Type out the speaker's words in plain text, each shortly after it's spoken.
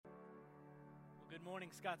Good morning,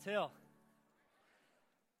 Scotts Hill.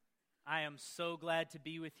 I am so glad to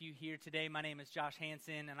be with you here today. My name is Josh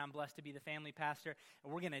Hansen, and I'm blessed to be the family pastor.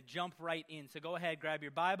 And we're going to jump right in. So go ahead, grab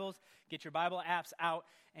your Bibles, get your Bible apps out,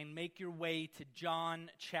 and make your way to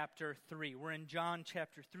John chapter 3. We're in John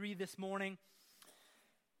chapter 3 this morning.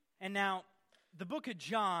 And now, the book of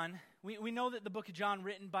John, we know that the book of John,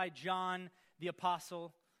 written by John the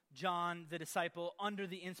apostle, John the disciple, under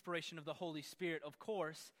the inspiration of the Holy Spirit, of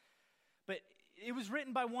course. But it was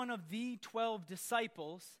written by one of the 12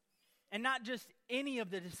 disciples, and not just any of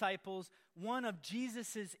the disciples, one of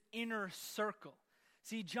Jesus' inner circle.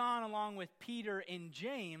 See, John, along with Peter and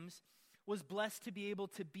James, was blessed to be able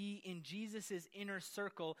to be in Jesus' inner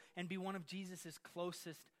circle and be one of Jesus'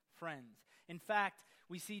 closest friends. In fact,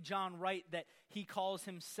 we see John write that he calls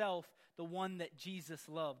himself the one that Jesus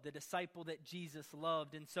loved, the disciple that Jesus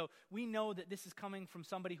loved. And so we know that this is coming from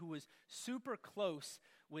somebody who was super close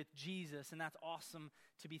with Jesus, and that's awesome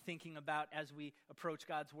to be thinking about as we approach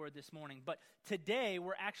God's Word this morning. But today,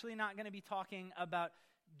 we're actually not going to be talking about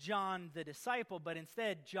John the disciple, but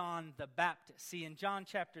instead John the Baptist. See, in John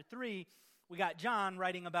chapter 3, we got John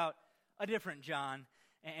writing about a different John.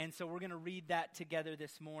 And so we're going to read that together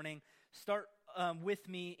this morning. Start with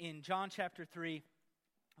me in John chapter 3,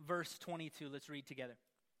 verse 22. Let's read together.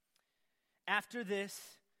 After this,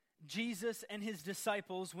 Jesus and his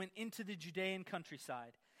disciples went into the Judean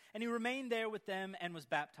countryside, and he remained there with them and was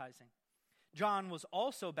baptizing. John was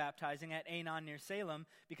also baptizing at Aenon near Salem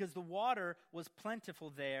because the water was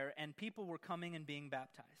plentiful there, and people were coming and being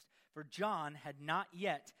baptized, for John had not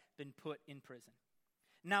yet been put in prison.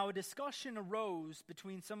 Now a discussion arose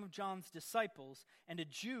between some of John's disciples and a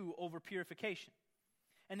Jew over purification.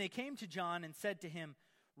 And they came to John and said to him,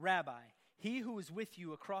 "Rabbi, he who is with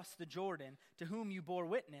you across the Jordan, to whom you bore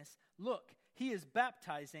witness, look, he is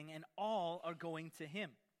baptizing, and all are going to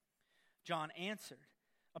him." John answered,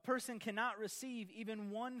 "A person cannot receive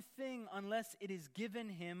even one thing unless it is given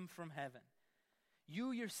him from heaven.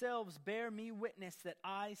 You yourselves bear me witness that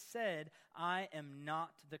I said, I am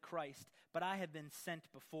not the Christ, but I have been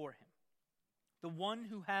sent before him. The one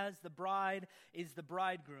who has the bride is the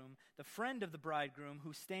bridegroom. The friend of the bridegroom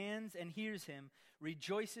who stands and hears him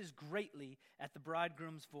rejoices greatly at the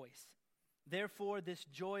bridegroom's voice. Therefore, this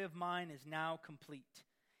joy of mine is now complete.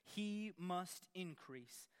 He must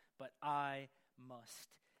increase, but I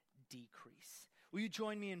must decrease." Will you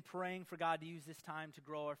join me in praying for God to use this time to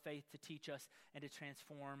grow our faith, to teach us, and to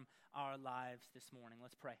transform our lives this morning?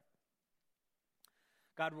 Let's pray.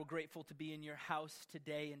 God, we're grateful to be in your house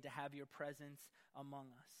today and to have your presence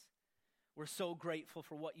among us. We're so grateful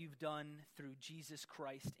for what you've done through Jesus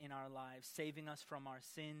Christ in our lives, saving us from our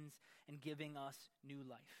sins and giving us new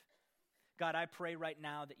life. God, I pray right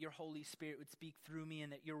now that your Holy Spirit would speak through me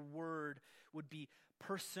and that your word would be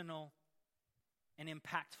personal and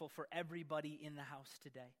impactful for everybody in the house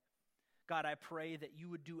today. God, I pray that you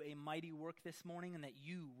would do a mighty work this morning and that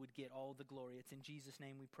you would get all the glory. It's in Jesus'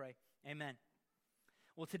 name we pray. Amen.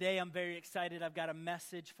 Well, today I'm very excited. I've got a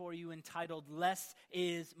message for you entitled, Less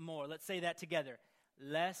is More. Let's say that together.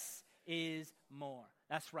 Less is more.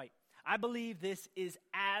 That's right. I believe this is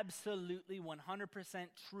absolutely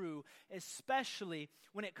 100% true, especially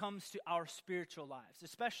when it comes to our spiritual lives,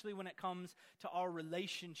 especially when it comes to our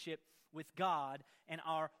relationship with God and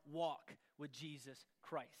our walk with Jesus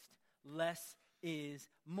Christ. Less is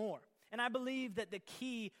more. And I believe that the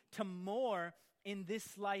key to more in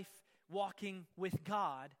this life walking with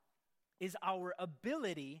God is our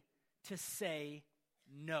ability to say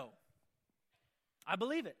no. I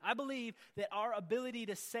believe it. I believe that our ability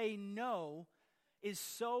to say no is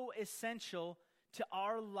so essential to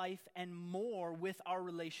our life and more with our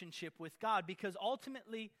relationship with God, because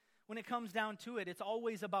ultimately, when it comes down to it, it's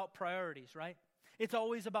always about priorities, right? It's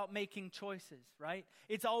always about making choices, right?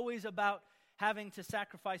 It's always about having to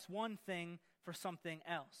sacrifice one thing for something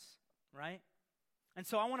else, right? And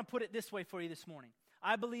so I want to put it this way for you this morning.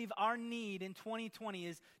 I believe our need in 2020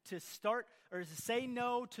 is to to say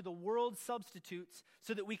no to the world's substitutes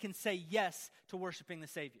so that we can say yes to worshiping the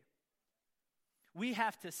Savior. We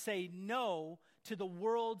have to say no to the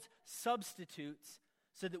world's substitutes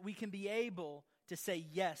so that we can be able to say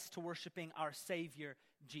yes to worshiping our Savior,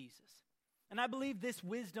 Jesus. And I believe this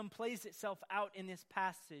wisdom plays itself out in this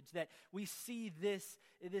passage, that we see this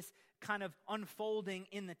kind of unfolding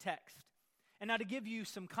in the text. And now to give you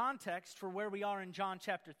some context for where we are in John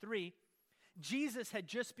chapter 3, Jesus had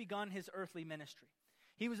just begun his earthly ministry.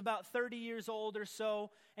 He was about 30 years old or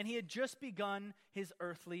so, and he had just begun his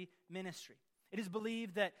earthly ministry. It is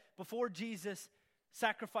believed that before Jesus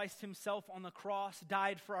sacrificed himself on the cross,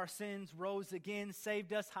 died for our sins, rose again,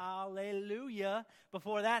 saved us, hallelujah,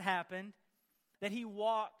 before that happened, that he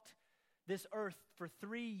walked this earth for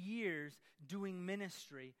 3 years doing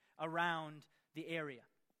ministry around the area.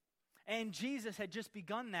 And Jesus had just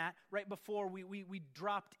begun that right before we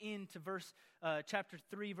dropped into chapter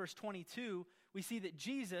 3, verse 22. We see that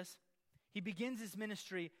Jesus, he begins his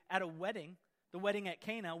ministry at a wedding, the wedding at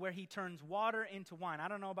Cana, where he turns water into wine. I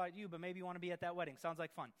don't know about you, but maybe you want to be at that wedding. Sounds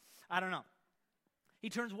like fun. I don't know. He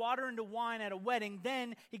turns water into wine at a wedding.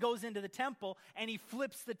 Then he goes into the temple and he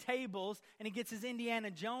flips the tables and he gets his Indiana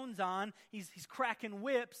Jones on. He's cracking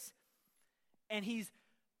whips and he's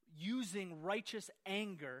using righteous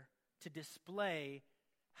anger to display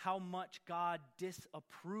how much God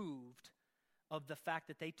disapproved of the fact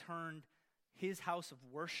that they turned his house of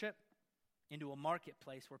worship into a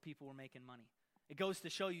marketplace where people were making money. It goes to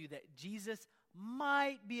show you that Jesus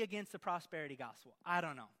might be against the prosperity gospel. I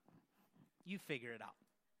don't know. You figure it out.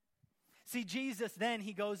 See, Jesus then,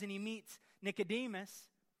 he goes and he meets Nicodemus,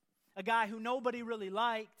 a guy who nobody really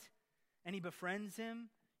liked, and he befriends him,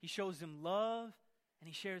 he shows him love, and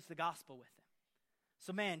he shares the gospel with him.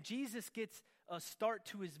 So man, Jesus gets a start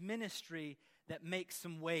to his ministry that makes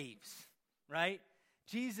some waves, right?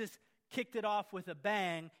 Jesus kicked it off with a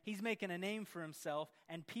bang. He's making a name for himself,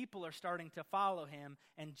 and people are starting to follow him,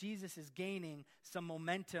 and Jesus is gaining some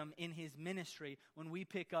momentum in his ministry when we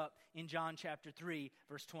pick up in John chapter 3,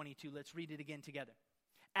 verse 22. Let's read it again together.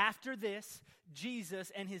 After this,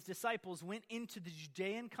 Jesus and his disciples went into the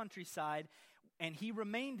Judean countryside, and he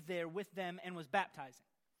remained there with them and was baptizing.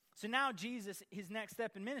 So now Jesus, his next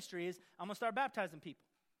step in ministry is, I'm going to start baptizing people.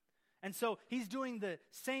 And so he's doing the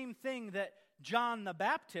same thing that John the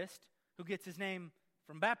Baptist, who gets his name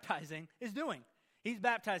from baptizing, is doing. He's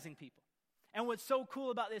baptizing people. And what's so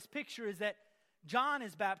cool about this picture is that John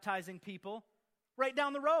is baptizing people right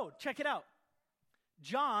down the road. Check it out.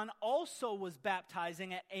 John also was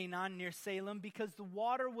baptizing at Aenon near Salem because the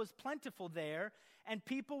water was plentiful there and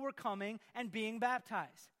people were coming and being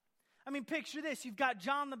baptized. I mean, picture this. You've got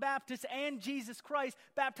John the Baptist and Jesus Christ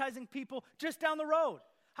baptizing people just down the road.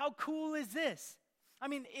 How cool is this? I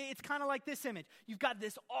mean, it's kind of like this image. You've got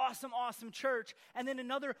this awesome, awesome church, and then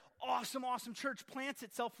another awesome, awesome church plants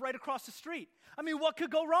itself right across the street. I mean, what could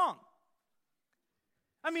go wrong?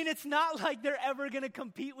 I mean, it's not like they're ever going to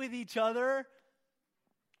compete with each other.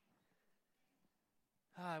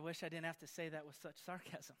 Oh, I wish I didn't have to say that with such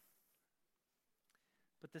sarcasm.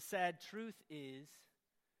 But the sad truth is,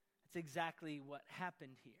 it's exactly what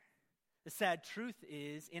happened here. The sad truth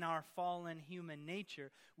is, in our fallen human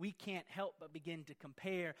nature, we can't help but begin to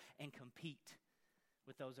compare and compete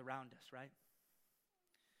with those around us, right?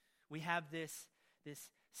 We have this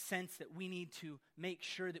sense that we need to make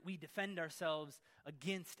sure that we defend ourselves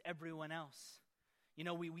against everyone else. You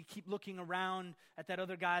know, we keep looking around at that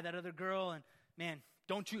other guy, that other girl, and man,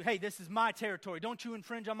 hey, this is my territory. Don't you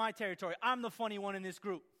infringe on my territory. I'm the funny one in this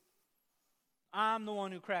group. I'm the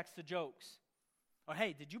one who cracks the jokes. Or,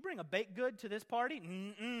 hey, did you bring a baked good to this party?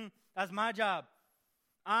 That's my job.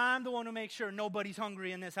 I'm the one who makes sure nobody's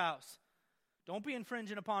hungry in this house. Don't be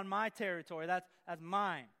infringing upon my territory. That's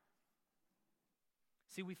mine.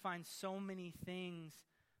 See, we find so many things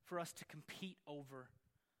for us to compete over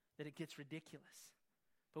that it gets ridiculous.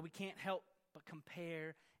 But we can't help but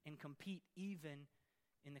compare and compete even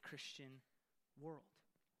in the Christian world.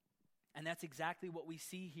 And that's exactly what we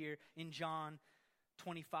see here in John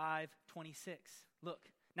 25:26. Look,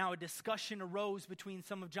 now a discussion arose between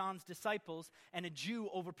some of John's disciples and a Jew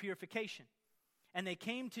over purification. And they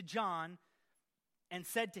came to John and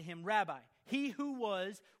said to him, Rabbi, he who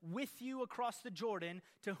was with you across the Jordan,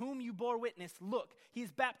 to whom you bore witness, look, he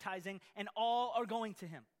is baptizing and all are going to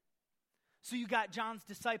him. So you got John's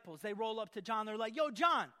disciples. They roll up to John. They're like, yo,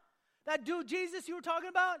 John, that dude Jesus you were talking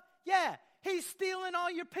about? Yeah, he's stealing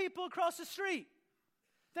all your people across the street.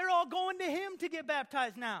 They're all going to him to get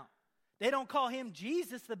baptized now. They don't call him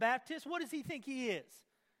Jesus the Baptist. What does he think he is?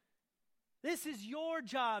 This is your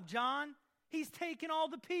job, John. He's taking all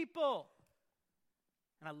the people.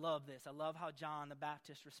 And I love this. I love how John the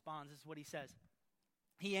Baptist responds. This is what he says.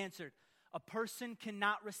 He answered, a person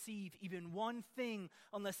cannot receive even one thing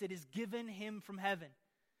unless it is given him from heaven.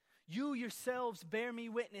 You yourselves bear me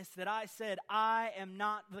witness that I said, I am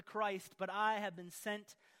not the Christ, but I have been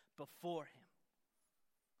sent before him.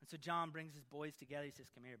 And so John brings his boys together. He says,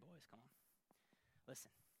 come here, boys, come on.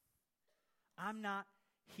 Listen, I'm not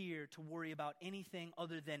here to worry about anything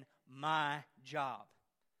other than my job.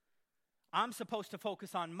 I'm supposed to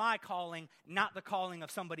focus on my calling, not the calling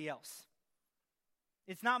of somebody else.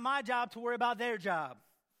 It's not my job to worry about their job.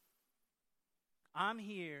 I'm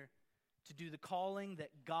here to do the calling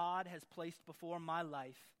that God has placed before my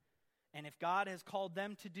life And if God has called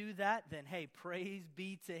them to do that, then hey, praise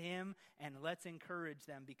be to him, and let's encourage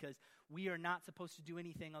them, because we are not supposed to do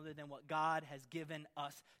anything other than what God has given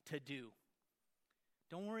us to do.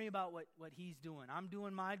 Don't worry about what he's doing. I'm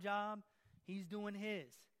doing my job. He's doing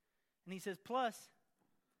his. And he says, plus,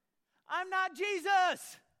 I'm not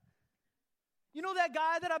Jesus. You know that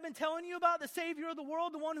guy that I've been telling you about, the Savior of the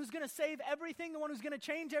world, the one who's going to save everything, the one who's going to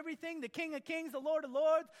change everything, the King of kings, the Lord of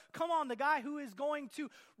lords? Come on, the guy who is going to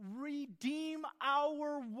redeem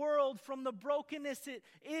our world from the brokenness it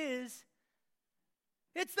is.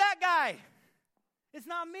 It's that guy. It's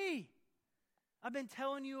not me. I've been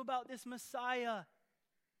telling you about this Messiah.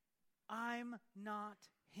 I'm not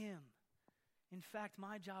him. In fact,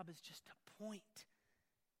 my job is just to point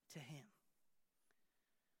to him.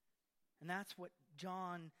 And that's what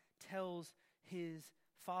John tells his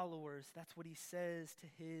followers. That's what he says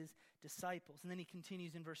to his disciples. And then he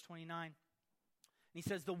continues in verse 29. And he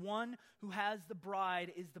says, the one who has the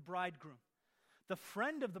bride is the bridegroom. The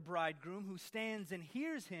friend of the bridegroom who stands and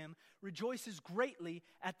hears him rejoices greatly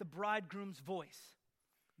at the bridegroom's voice.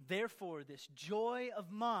 Therefore, this joy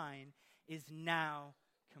of mine is now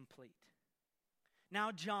complete.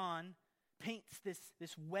 Now John paints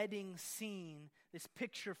this wedding scene, this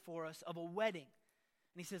picture for us of a wedding.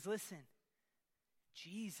 And he says, listen,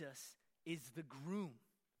 Jesus is the groom.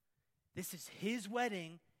 This is his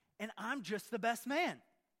wedding, and I'm just the best man.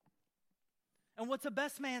 And what's a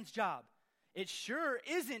best man's job? It sure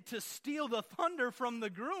isn't to steal the thunder from the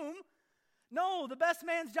groom. No, the best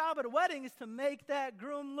man's job at a wedding is to make that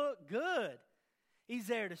groom look good. He's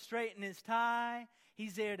there to straighten his tie.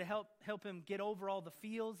 He's there to help him get over all the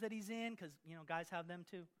feels that he's in, because, guys have them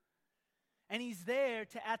too. And he's there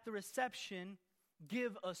to, at the reception,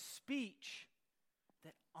 give a speech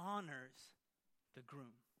that honors the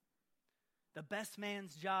groom. The best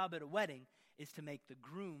man's job at a wedding is to make the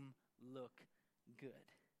groom look good.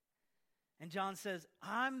 And John says,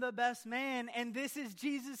 I'm the best man, and this is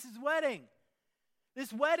Jesus' wedding.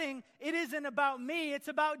 This wedding, it isn't about me, it's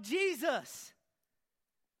about Jesus.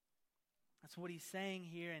 That's what he's saying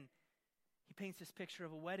here, and he paints this picture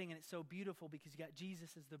of a wedding, and it's so beautiful because you got Jesus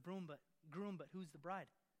as the groom, but who's the bride?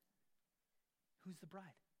 Who's the bride?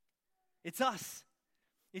 It's us.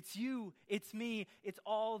 It's you. It's me. It's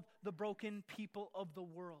all the broken people of the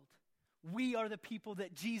world. We are the people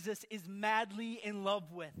that Jesus is madly in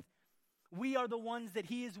love with. We are the ones that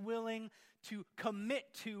he is willing to commit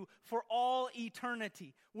to for all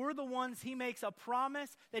eternity. We're the ones he makes a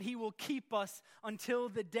promise that he will keep us until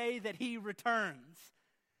the day that he returns.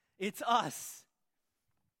 It's us.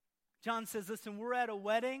 John says, listen, we're at a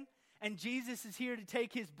wedding, and Jesus is here to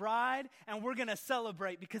take his bride, and we're going to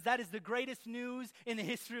celebrate because that is the greatest news in the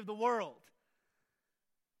history of the world.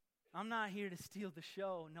 I'm not here to steal the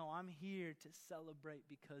show. No, I'm here to celebrate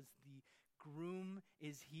because the groom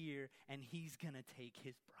is here, and he's going to take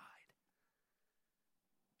his bride.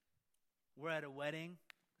 We're at a wedding,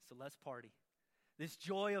 so let's party. This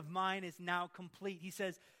joy of mine is now complete. He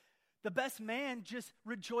says, the best man just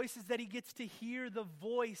rejoices that he gets to hear the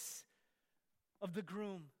voice of the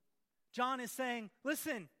groom. John is saying,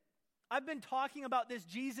 listen, I've been talking about this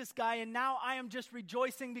Jesus guy, and now I am just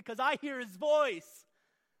rejoicing because I hear his voice.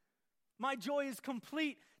 My joy is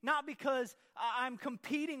complete, not because I'm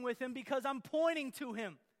competing with him, because I'm pointing to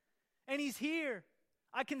him. And he's here.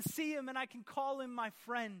 I can see him and I can call him my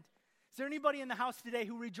friend. Is there anybody in the house today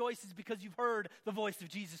who rejoices because you've heard the voice of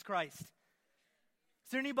Jesus Christ?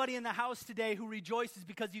 Is there anybody in the house today who rejoices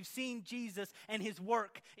because you've seen Jesus and his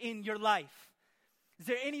work in your life? Is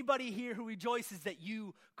there anybody here who rejoices that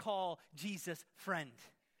you call Jesus friend?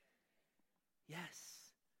 Yes.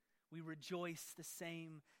 We rejoice the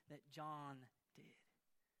same that John did.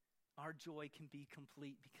 Our joy can be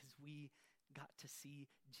complete because we got to see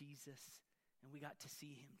Jesus, and we got to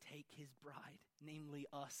see him take his bride, namely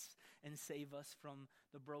us, and save us from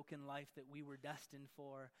the broken life that we were destined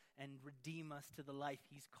for and redeem us to the life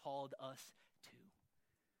he's called us to.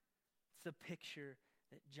 It's the picture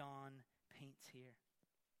that John paints here.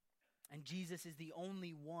 And Jesus is the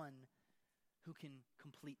only one who can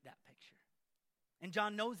complete that picture. And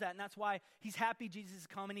John knows that, and that's why he's happy Jesus has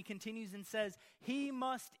come, and he continues and says, he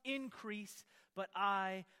must increase, but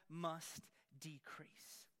I must decrease.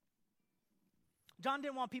 John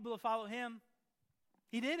didn't want people to follow him.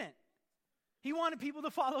 He didn't. He wanted people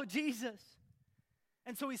to follow Jesus.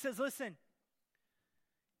 And so he says, listen,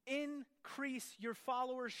 increase your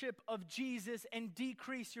followership of Jesus and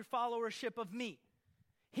decrease your followership of me.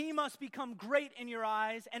 He must become great in your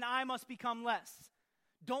eyes, and I must become less.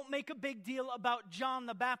 Don't make a big deal about John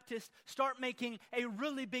the Baptist. Start making a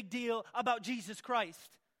really big deal about Jesus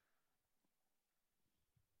Christ.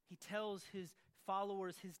 he tells his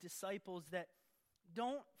followers, his disciples, that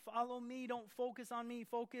don't follow me, don't focus on me,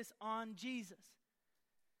 focus on Jesus.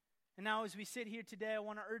 And now as we sit here today, I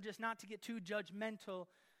want to urge us not to get too judgmental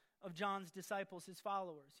of John's disciples, his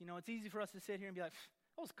followers. You know, it's easy for us to sit here and be like,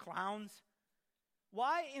 those clowns.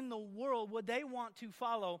 Why in the world would they want to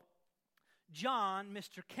follow John,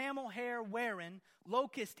 Mr. Camel hair wearing,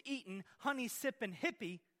 locust eating, honey sipping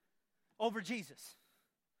hippie over Jesus?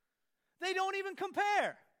 They don't even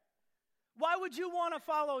compare. Why would you want to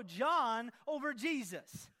follow John over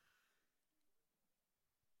Jesus?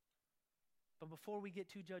 But before we get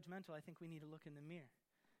too judgmental, I think we need to look in the mirror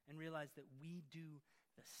and realize that we do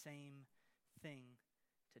the same thing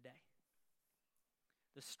today.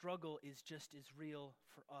 The struggle is just as real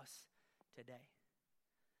for us today.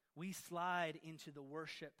 We slide into the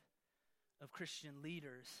worship of Christian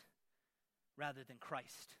leaders rather than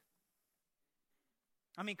Christ.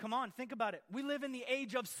 I mean, come on, think about it. We live in the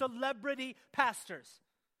age of celebrity pastors.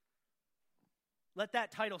 Let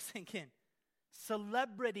that title sink in.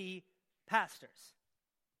 Celebrity pastors.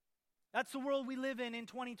 That's the world we live in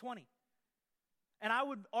 2020. And I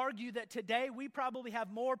would argue that today we probably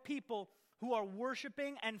have more people who are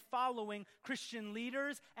worshiping and following Christian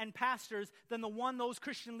leaders and pastors than the one those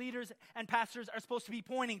Christian leaders and pastors are supposed to be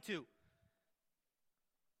pointing to.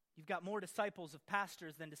 You've got more disciples of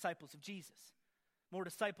pastors than disciples of Jesus. More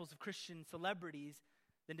disciples of Christian celebrities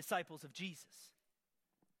than disciples of Jesus.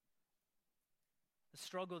 The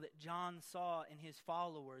struggle that John saw in his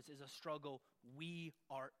followers is a struggle we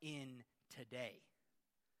are in today.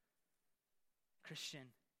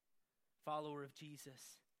 Christian, follower of Jesus,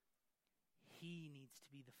 he needs to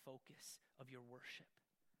be the focus of your worship.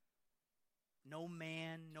 No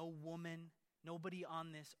man, no woman, nobody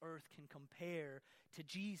on this earth can compare to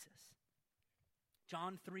Jesus.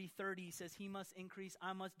 John 3:30 says, he must increase,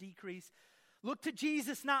 I must decrease. Look to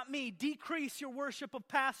Jesus, not me. Decrease your worship of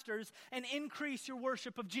pastors and increase your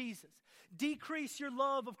worship of Jesus. Decrease your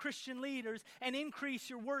love of Christian leaders and increase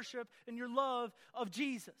your worship and your love of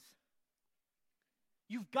Jesus.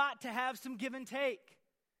 You've got to have some give and take.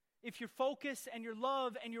 If your focus and your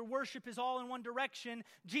love and your worship is all in one direction,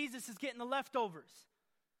 Jesus is getting the leftovers.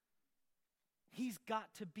 He's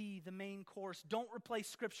got to be the main course. Don't replace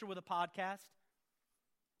Scripture with a podcast.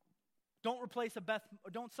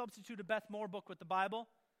 Don't substitute a Beth Moore book with the Bible.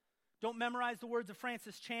 Don't memorize the words of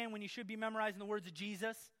Francis Chan when you should be memorizing the words of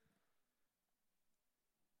Jesus.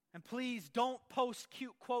 And please don't post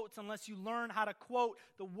cute quotes unless you learn how to quote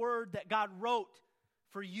the word that God wrote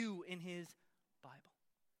for you in His Bible,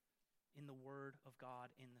 in the Word of God,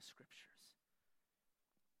 in the Scriptures.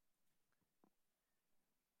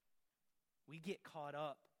 We get caught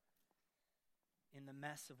up in the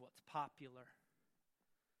mess of what's popular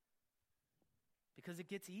because it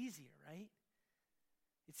gets easier, right?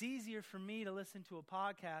 It's easier for me to listen to a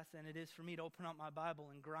podcast than it is for me to open up my Bible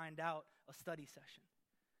and grind out a study session.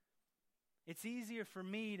 It's easier for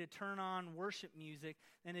me to turn on worship music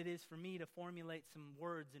than it is for me to formulate some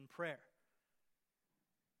words in prayer.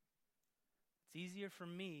 It's easier for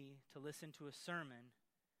me to listen to a sermon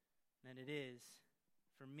than it is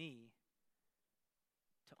for me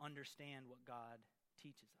to understand what God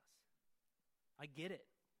teaches us. I get it.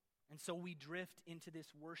 And so we drift into this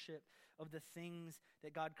worship of the things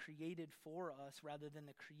that God created for us rather than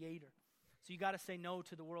the Creator. So you got to say no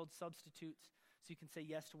to the world's substitutes so you can say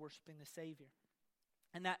yes to worshiping the Savior.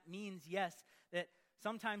 And that means, yes, that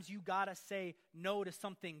sometimes you got to say no to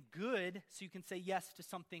something good so you can say yes to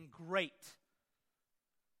something great.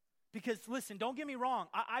 Because, listen, don't get me wrong.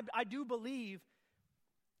 I do believe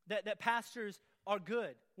that pastors are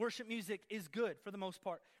good. Worship music is good for the most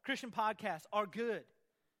part. Christian podcasts are good.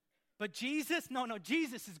 But Jesus, no,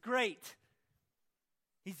 Jesus is great.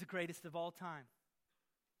 He's the greatest of all time.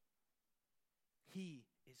 He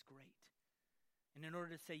is great. And in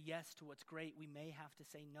order to say yes to what's great, we may have to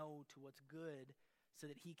say no to what's good so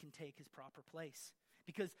that He can take His proper place.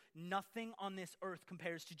 Because nothing on this earth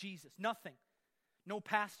compares to Jesus. Nothing. No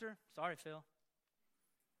pastor, sorry Phil.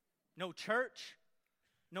 No church,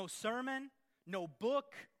 no sermon, no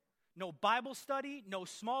book, no Bible study, no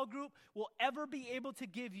small group will ever be able to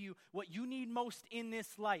give you what you need most in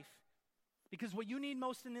this life. Because what you need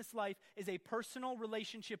most in this life is a personal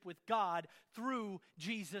relationship with God through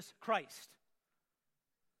Jesus Christ.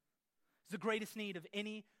 It's the greatest need of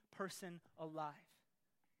any person alive.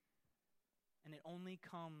 And it only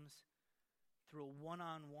comes through a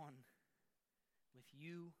one-on-one with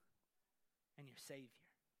you and your Savior.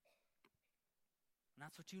 And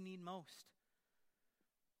that's what you need most.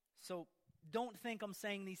 So don't think I'm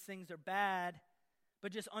saying these things are bad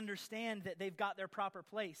but just understand that they've got their proper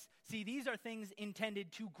place. See, these are things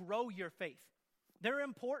intended to grow your faith. They're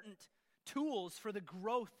important tools for the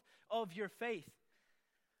growth of your faith.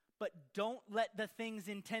 But don't let the things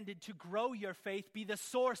intended to grow your faith be the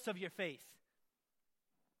source of your faith.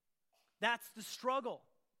 That's the struggle.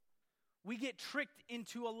 We get tricked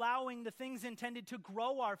into allowing the things intended to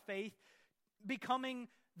grow our faith becoming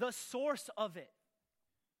the source of it.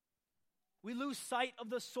 We lose sight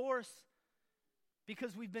of the source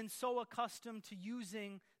because we've been so accustomed to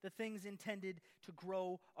using the things intended to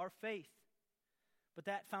grow our faith. But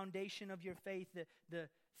that foundation of your faith, the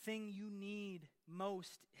thing you need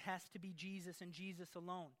most has to be Jesus and Jesus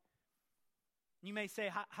alone. You may say,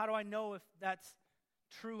 how do I know if that's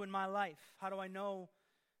true in my life? How do I know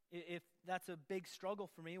if that's a big struggle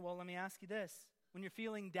for me? Well, let me ask you this. When you're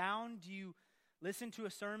feeling down, do you listen to a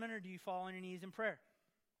sermon or do you fall on your knees in prayer?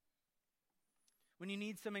 When you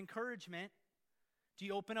need some encouragement, do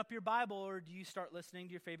you open up your Bible or do you start listening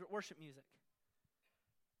to your favorite worship music?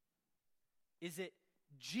 Is it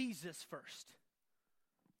Jesus first?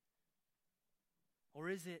 Or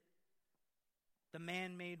is it the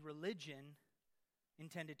man-made religion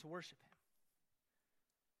intended to worship him?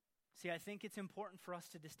 See, I think it's important for us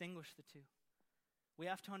to distinguish the two. We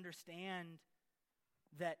have to understand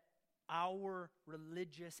that our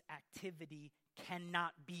religious activity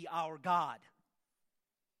cannot be our God.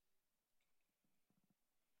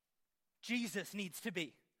 Jesus needs to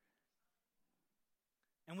be.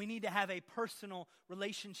 And we need to have a personal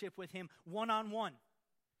relationship with him one-on-one.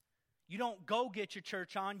 You don't go get your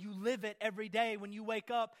church on. You live it every day when you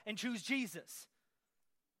wake up and choose Jesus.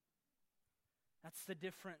 That's the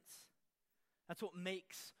difference. That's what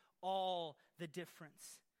makes all the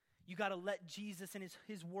difference. You got to let Jesus and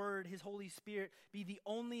his word, his Holy Spirit, be the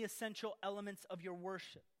only essential elements of your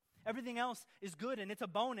worship. Everything else is good and it's a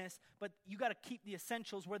bonus, but you got to keep the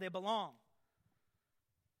essentials where they belong.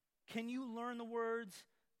 Can you learn the words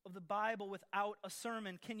of the Bible without a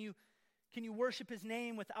sermon? Can you worship his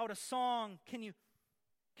name without a song? Can you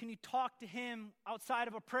talk to him outside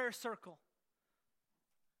of a prayer circle?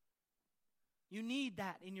 You need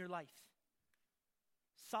that in your life.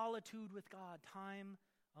 Solitude with God, time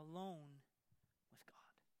alone with God.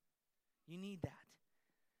 You need that.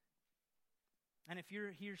 And if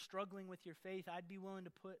you're here struggling with your faith, I'd be willing to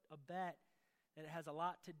put a bet that it has a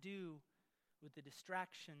lot to do with the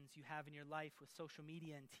distractions you have in your life with social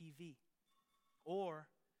media and TV, or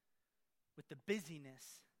with the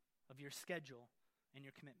busyness of your schedule and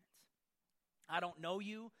your commitments. I don't know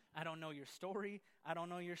you. I don't know your story. I don't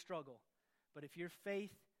know your struggle. But if your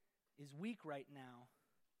faith is weak right now,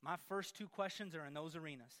 my first two questions are in those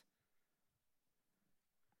arenas.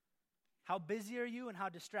 How busy are you and how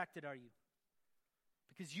distracted are you?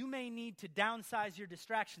 Because you may need to downsize your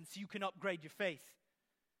distractions so you can upgrade your faith.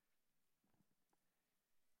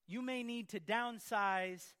 You may need to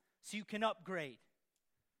downsize so you can upgrade.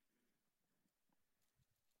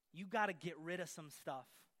 You got to get rid of some stuff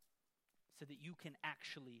so that you can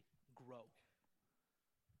actually grow.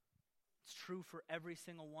 It's true for every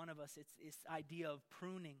single one of us. It's this idea of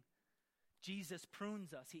pruning. Jesus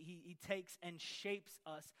prunes us. He takes and shapes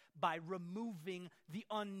us by removing the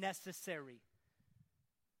unnecessary.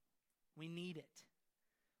 We need it.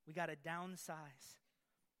 We got to downsize.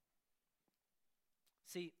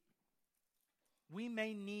 See, we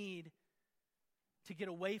may need to get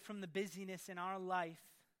away from the busyness in our life,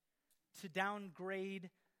 to downgrade,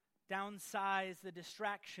 downsize the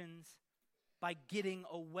distractions by getting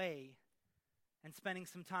away and spending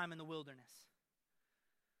some time in the wilderness.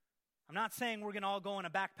 I'm not saying we're going to all go on a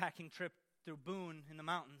backpacking trip through Boone in the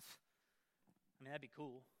mountains. I mean, that'd be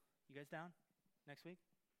cool. You guys down next week?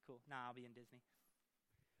 Cool. Nah, I'll be in Disney.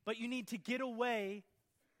 But you need to get away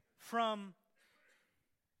from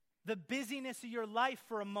the busyness of your life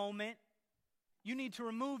for a moment. You need to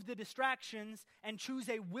remove the distractions and choose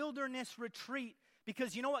a wilderness retreat,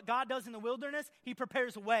 because you know what God does in the wilderness? He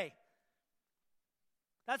prepares a way.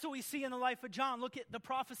 That's what we see in the life of John. Look at the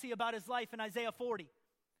prophecy about his life in Isaiah 40.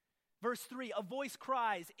 Verse 3, a voice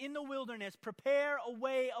cries, in the wilderness, prepare a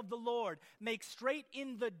way of the Lord. Make straight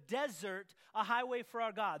in the desert a highway for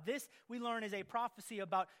our God. This, we learn, is a prophecy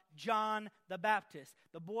about John the Baptist,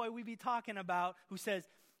 the boy we be talking about who says,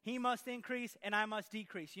 he must increase and I must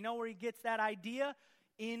decrease. You know where he gets that idea?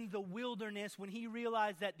 In the wilderness, when he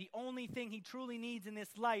realized that the only thing he truly needs in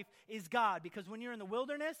this life is God. Because when you're in the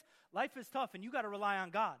wilderness, life is tough and you got to rely on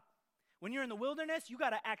God. When you're in the wilderness, you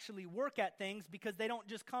got to actually work at things because they don't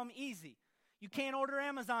just come easy. You can't order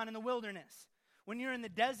Amazon in the wilderness. When you're in the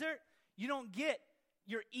desert, you don't get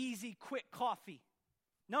your easy, quick coffee.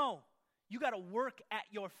 No, You got to work at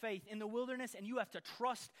your faith in the wilderness, and you have to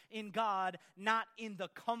trust in God, not in the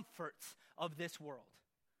comforts of this world.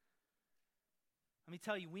 Let me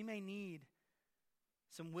tell you, we may need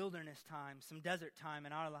some wilderness time, some desert time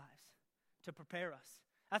in our lives to prepare us.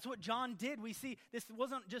 That's what John did. We see this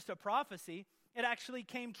wasn't just a prophecy. It actually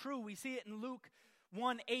came true. We see it in Luke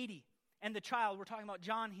 1:80. And the child, we're talking about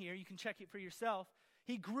John here, you can check it for yourself.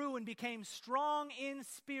 He grew and became strong in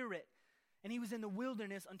spirit, and he was in the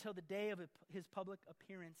wilderness until the day of his public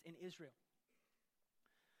appearance in Israel.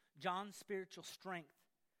 John's spiritual strength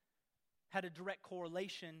had a direct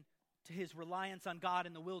correlation to his reliance on God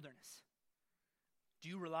in the wilderness. Do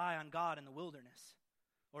you rely on God in the wilderness?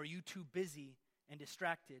 Or are you too busy and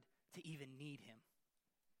distracted to even need him?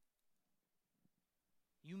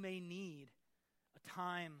 You may need a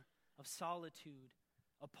time of solitude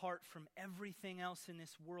apart from everything else in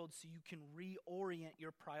this world so you can reorient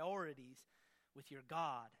your priorities with your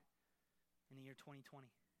God in the year 2020.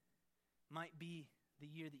 Might be the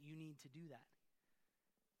year that you need to do that.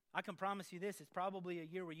 I can promise you this, it's probably a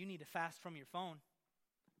year where you need to fast from your phone.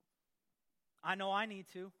 I know I need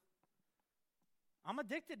to. I'm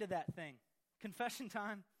addicted to that thing. Confession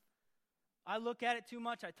time. I look at it too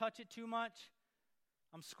much. I touch it too much.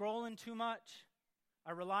 I'm scrolling too much.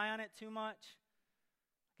 I rely on it too much.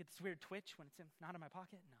 I get this weird twitch when it's not in my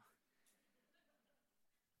pocket. No.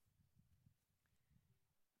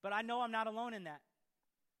 But I know I'm not alone in that.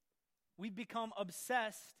 We've become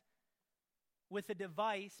obsessed with a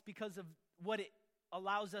device because of what it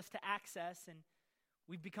allows us to access, and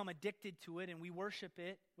we've become addicted to it, and we worship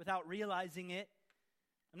it without realizing it.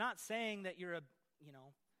 I'm not saying that you're a,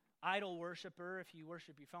 idol worshiper if you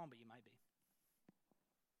worship your phone, but you might be.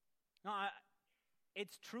 No,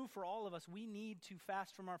 it's true for all of us. We need to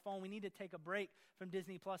fast from our phone. We need to take a break from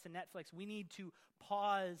Disney Plus and Netflix. We need to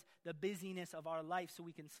pause the busyness of our life so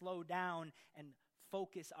we can slow down and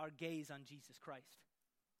focus our gaze on Jesus Christ,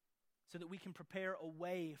 so that we can prepare a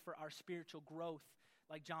way for our spiritual growth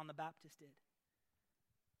like John the Baptist did.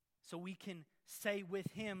 So we can say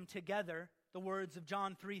with him together the words of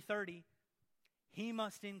John 3:30, "He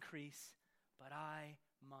must increase, but I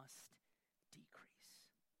must decrease."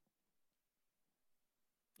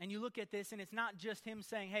 And you look at this, and it's not just him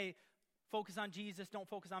saying, hey, focus on Jesus, don't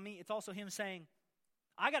focus on me. It's also him saying,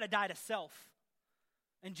 I got to die to self,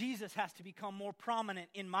 and Jesus has to become more prominent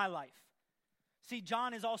in my life. See,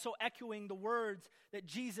 John is also echoing the words that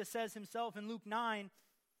Jesus says himself in Luke 9,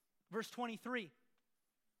 verse 23.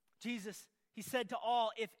 Jesus, he said to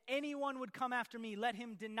all, if anyone would come after me, let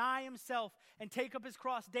him deny himself and take up his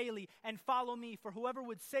cross daily and follow me. For whoever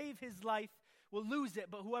would save his life will lose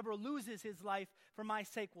it, but whoever loses his life for my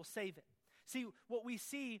sake will save it. See, what we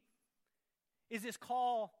see is this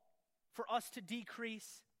call for us to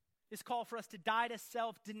decrease, this call for us to die to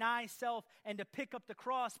self, deny self, and to pick up the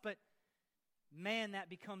cross. But man, that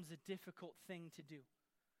becomes a difficult thing to do.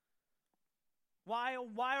 Why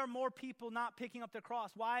are more people not picking up their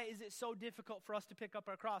cross? Why is it so difficult for us to pick up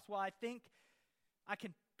our cross? Well, I think I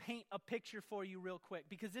can paint a picture for you real quick,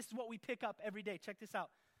 because this is what we pick up every day. Check this out.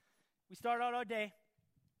 We start out our day.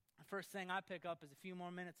 The first thing I pick up is a few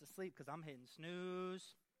more minutes of sleep because I'm hitting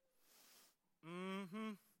snooze.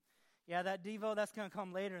 Yeah, that Devo, that's going to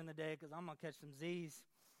come later in the day because I'm going to catch some Z's.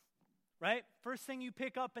 Right? First thing you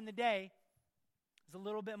pick up in the day is a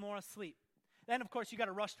little bit more of sleep. Then, of course, you got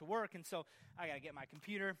to rush to work, and so I got to get my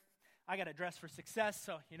computer. I got to dress for success,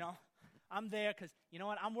 so, I'm there because, you know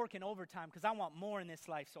what, I'm working overtime because I want more in this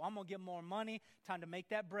life, so I'm going to get more money, time to make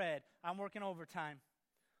that bread. I'm working overtime.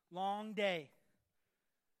 Long day.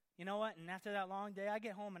 You know what, and after that long day, I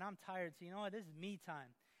get home and I'm tired, so you know what, this is me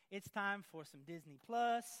time. It's time for some Disney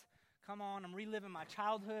Plus. Come on, I'm reliving my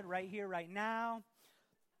childhood right here, right now.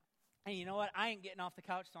 And you know what, I ain't getting off the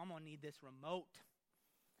couch, so I'm going to need this remote.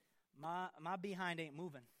 My behind ain't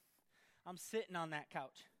moving. I'm sitting on that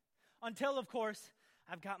couch. Until, of course,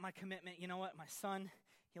 I've got my commitment. You know what? My son,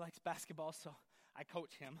 he likes basketball, so I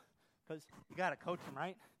coach him. Because you got to coach him,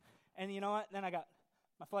 right? And you know what? Then I got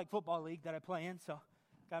my flag football league that I play in, so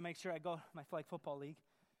got to make sure I go to my flag football league.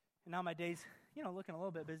 And now my day's, looking a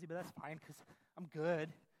little bit busy, but that's fine because I'm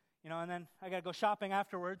good. And then I got to go shopping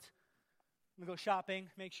afterwards. I'm going to go shopping,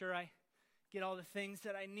 make sure I get all the things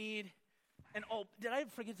that I need. And did I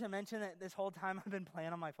forget to mention that this whole time I've been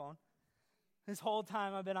playing on my phone? This whole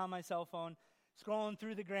time I've been on my cell phone, scrolling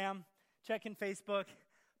through the gram, checking Facebook,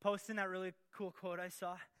 posting that really cool quote I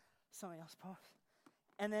saw somebody else post.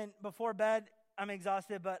 And then before bed, I'm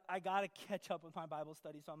exhausted, but I got to catch up with my Bible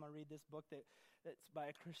study, so I'm going to read this book that's by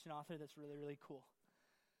a Christian author that's really, really cool.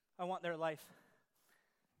 I want their life.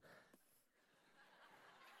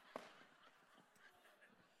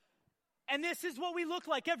 And this is what we look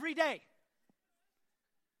like every day.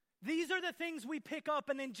 These are the things we pick up,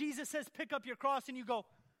 and then Jesus says, pick up your cross, and you go,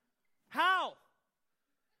 how?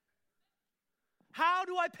 How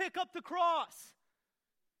do I pick up the cross?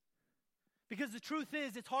 Because the truth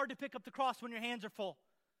is, it's hard to pick up the cross when your hands are full.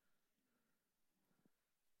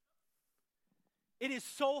 It is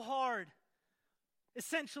so hard,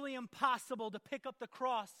 essentially impossible to pick up the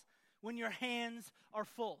cross when your hands are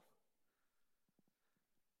full.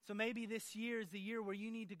 So maybe this year is the year where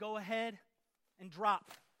you need to go ahead and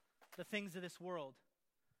drop the things of this world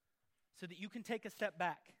so that you can take a step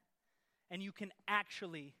back and you can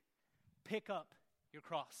actually pick up your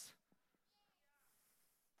cross.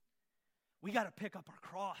 We got to pick up our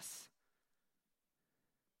cross.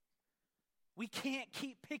 We can't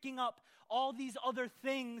keep picking up all these other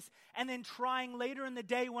things and then trying later in the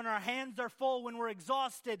day when our hands are full, when we're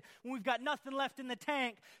exhausted, when we've got nothing left in the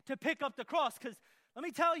tank to pick up the cross. Because let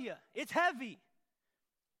me tell you, it's heavy,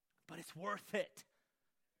 but it's worth it.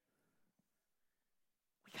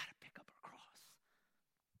 We got to pick up our cross.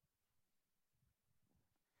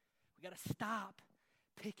 We got to stop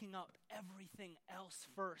picking up everything else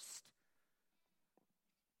first.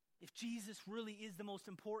 If Jesus really is the most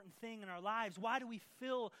important thing in our lives, why do we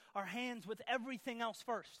fill our hands with everything else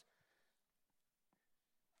first?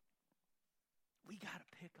 We got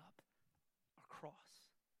to pick up our cross.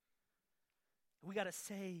 We got to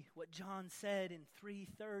say what John said in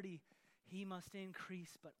 3:30, he must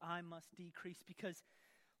increase, but I must decrease, because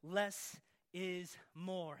less is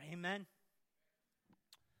more. Amen?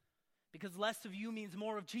 Because less of you means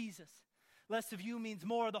more of Jesus. Less of you means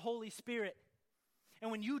more of the Holy Spirit. And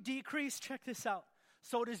when you decrease, check this out,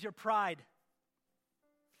 so does your pride.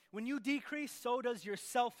 When you decrease, so does your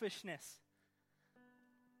selfishness.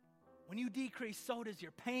 When you decrease, so does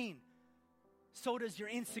your pain. So does your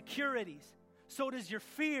insecurities. So does your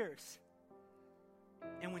fears.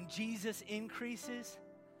 And when Jesus increases,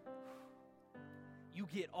 you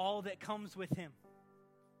get all that comes with him.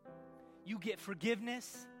 You get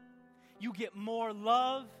forgiveness. You get more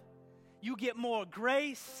love. You get more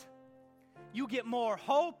grace. You get more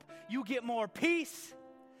hope. You get more peace.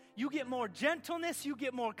 You get more gentleness. You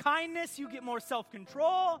get more kindness. You get more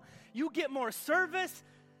self-control. You get more service.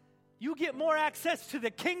 You get more access to the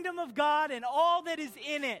kingdom of God and all that is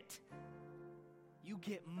in it. You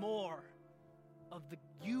get more of the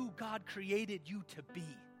you God created you to be,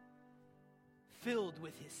 filled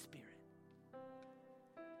with his Spirit.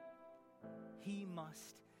 He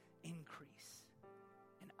must increase,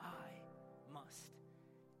 and I must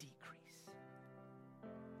decrease.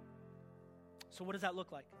 So what does that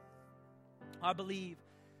look like? I believe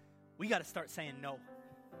we got to start saying no.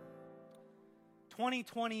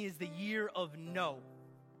 2020 is the year of no.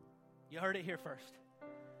 You heard it here first.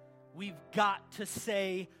 We've got to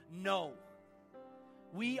say no.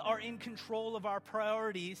 We are in control of our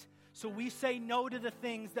priorities, so we say no to the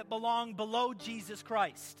things that belong below Jesus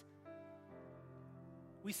Christ.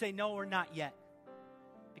 We say no or not yet,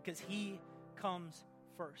 because he comes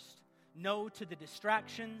first. No to the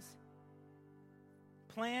distractions.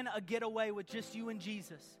 Plan a getaway with just you and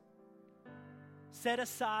Jesus. Set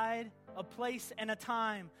aside a place and a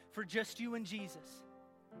time for just you and Jesus.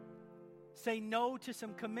 Say no to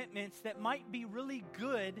some commitments that might be really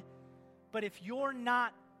good, but if you're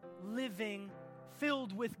not living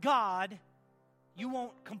filled with God, you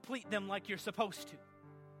won't complete them like you're supposed to.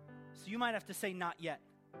 So you might have to say not yet.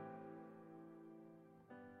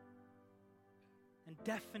 And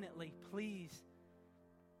definitely, please,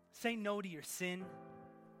 say no to your sin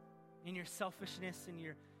and your selfishness and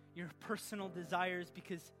your personal desires,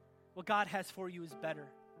 because what God has for you is better.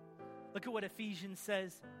 Look at what Ephesians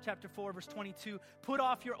says, chapter 4, verse 22. Put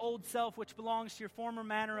off your old self, which belongs to your former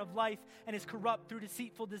manner of life and is corrupt through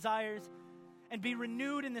deceitful desires, and be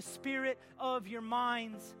renewed in the spirit of your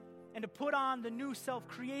minds, and to put on the new self,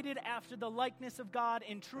 created after the likeness of God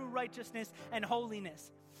in true righteousness and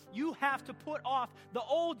holiness. You have to put off the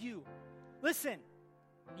old you. Listen,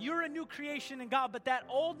 you're a new creation in God, but that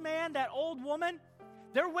old man, that old woman,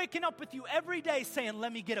 they're waking up with you every day saying,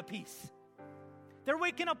 let me get a piece. They're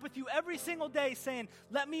waking up with you every single day saying,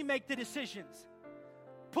 let me make the decisions.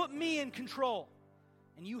 Put me in control.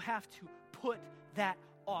 And you have to put that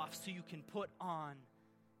off so you can put on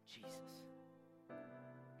Jesus.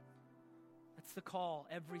 That's the call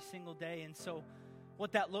every single day. And so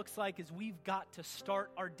what that looks like is we've got to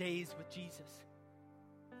start our days with Jesus.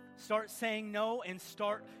 Start saying no and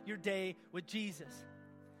start your day with Jesus.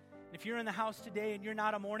 If you're in the house today and you're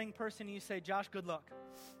not a morning person, you say, Josh, good luck.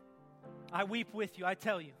 I weep with you, I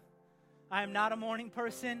tell you. I am not a morning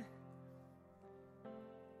person,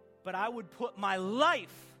 but I would put my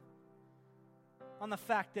life on the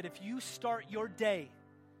fact that if you start your day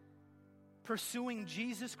pursuing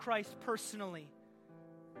Jesus Christ personally,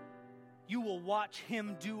 you will watch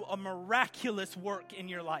him do a miraculous work in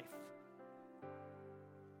your life.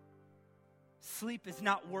 Sleep is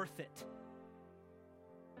not worth it.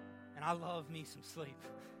 And I love me some sleep.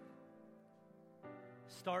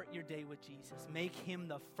 Start your day with Jesus. Make him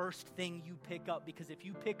the first thing you pick up, because if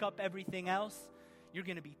you pick up everything else, you're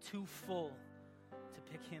going to be too full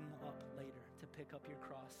to pick him up later, to pick up your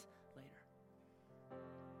cross later.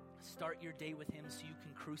 Start your day with him so you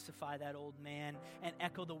can crucify that old man and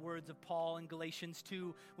echo the words of Paul in Galatians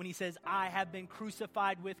 2 when he says, I have been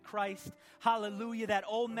crucified with Christ. Hallelujah. That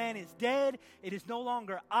old man is dead. It is no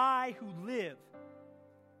longer I who live,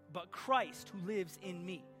 but Christ who lives in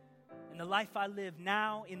me. And the life I live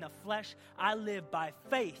now in the flesh, I live by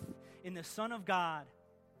faith in the Son of God,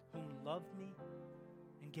 whom loved me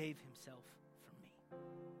and gave himself for me.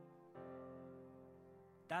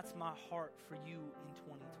 That's my heart for you in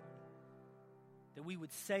 2020. That we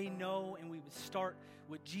would say no and we would start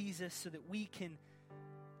with Jesus so that we can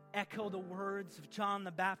echo the words of John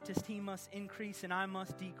the Baptist, he must increase and I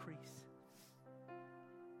must decrease.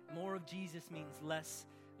 More of Jesus means less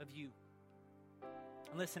of you.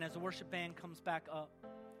 And listen, as the worship band comes back up,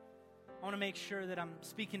 I want to make sure that I'm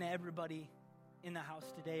speaking to everybody in the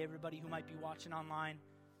house today, everybody who might be watching online.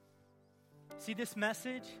 See, this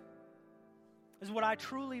message is what I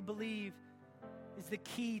truly believe is the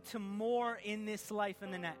key to more in this life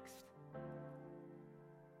and the next.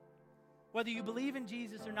 Whether you believe in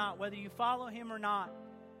Jesus or not, whether you follow him or not,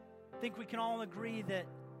 I think we can all agree that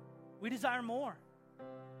we desire more.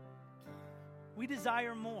 We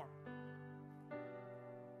desire more.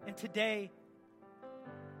 And today,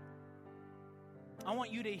 I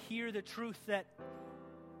want you to hear the truth that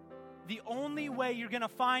the only way you're going to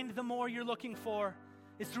find the more you're looking for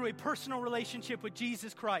is through a personal relationship with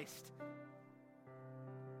Jesus Christ.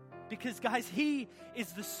 Because, guys, he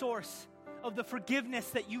is the source of the forgiveness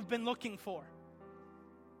that you've been looking for.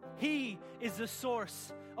 He is the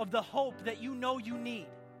source of the hope that you know you need.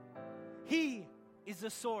 He is the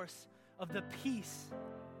source of the peace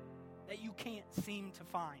that you can't seem to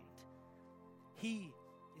find. He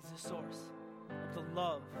is the source of the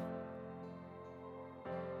love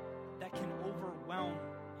that can overwhelm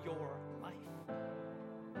your life.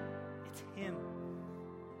 It's him.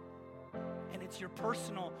 And it's your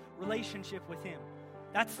personal relationship with him.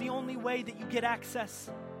 That's the only way that you get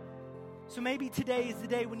access. So maybe today is the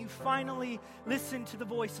day when you finally listen to the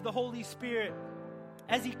voice of the Holy Spirit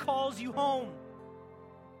as he calls you home.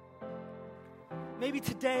 Maybe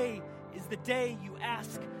today is the day you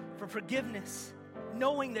ask for forgiveness,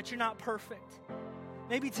 knowing that you're not perfect.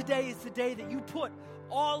 Maybe today is the day that you put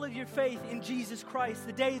all of your faith in Jesus Christ,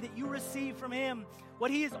 the day that you receive from him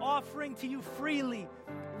what he is offering to you freely,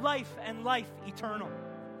 life and life eternal,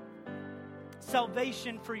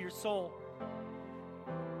 salvation for your soul.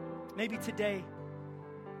 Maybe today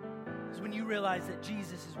is when you realize that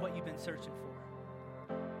Jesus is what you've been searching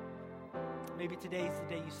for. Maybe today is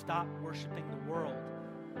the day you stop worshiping the world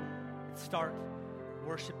and start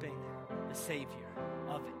worshiping the Savior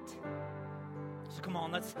of it. So come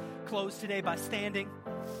on, let's close today by standing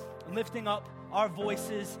and lifting up our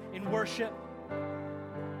voices in worship.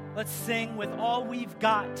 Let's sing with all we've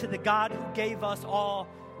got to the God who gave us all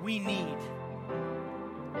we need.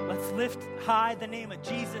 Let's lift high the name of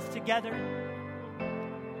Jesus together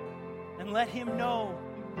and let him know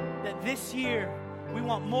that this year we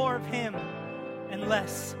want more of him and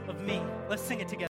less of me. Let's sing it together.